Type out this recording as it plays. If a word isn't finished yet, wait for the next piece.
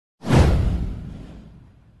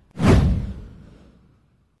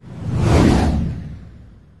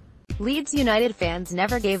Leeds United fans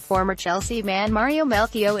never gave former Chelsea man Mario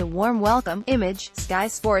Melchiot a warm welcome. Image, Sky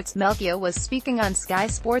Sports. Melchiot was speaking on Sky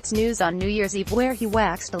Sports News on New Year's Eve where he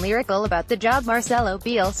waxed lyrical about the job Marcelo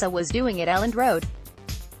Bielsa was doing at Elland Road.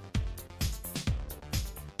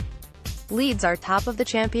 Leeds are top of the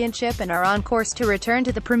championship and are on course to return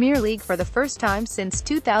to the Premier League for the first time since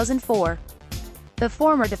 2004. The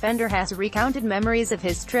former defender has recounted memories of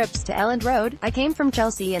his trips to Elland Road. "I came from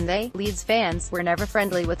Chelsea and they, Leeds fans, were never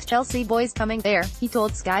friendly with Chelsea boys coming there," he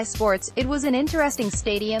told Sky Sports. "It was an interesting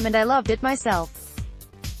stadium and I loved it myself.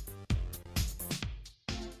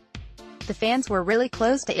 The fans were really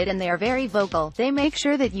close to it and they are very vocal. They make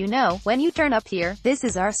sure that you know, when you turn up here, this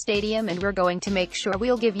is our stadium and we're going to make sure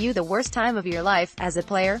we'll give you the worst time of your life. As a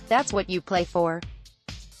player, that's what you play for.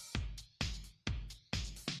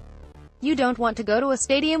 You don't want to go to a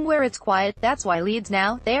stadium where it's quiet. That's why Leeds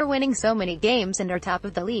now, they are winning so many games and are top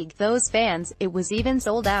of the league. Those fans, it was even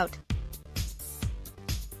sold out."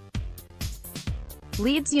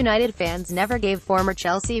 Leeds United fans never gave former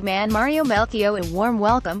Chelsea man Mario Melchiot a warm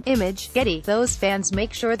welcome. Image, Getty. Those fans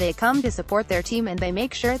make sure they come to support their team and they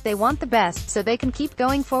make sure they want the best so they can keep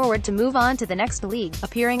going forward to move on to the next league.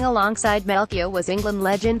 Appearing alongside Melchiot was England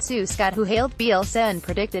legend Sue Scott, who hailed Bielsa and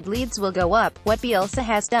predicted Leeds will go up. "What Bielsa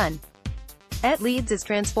has done at Leeds has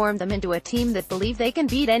transformed them into a team that believe they can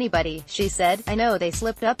beat anybody," she said. "I know they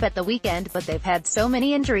slipped up at the weekend, but they've had so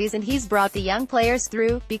many injuries and he's brought the young players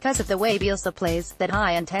through, because of the way Bielsa plays, that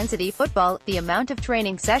high-intensity football, the amount of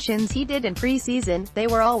training sessions he did in pre-season, they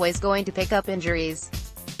were always going to pick up injuries.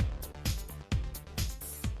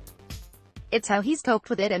 It's how he's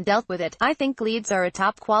coped with it and dealt with it. I think Leeds are a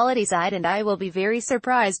top-quality side and I will be very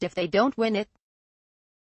surprised if they don't win it."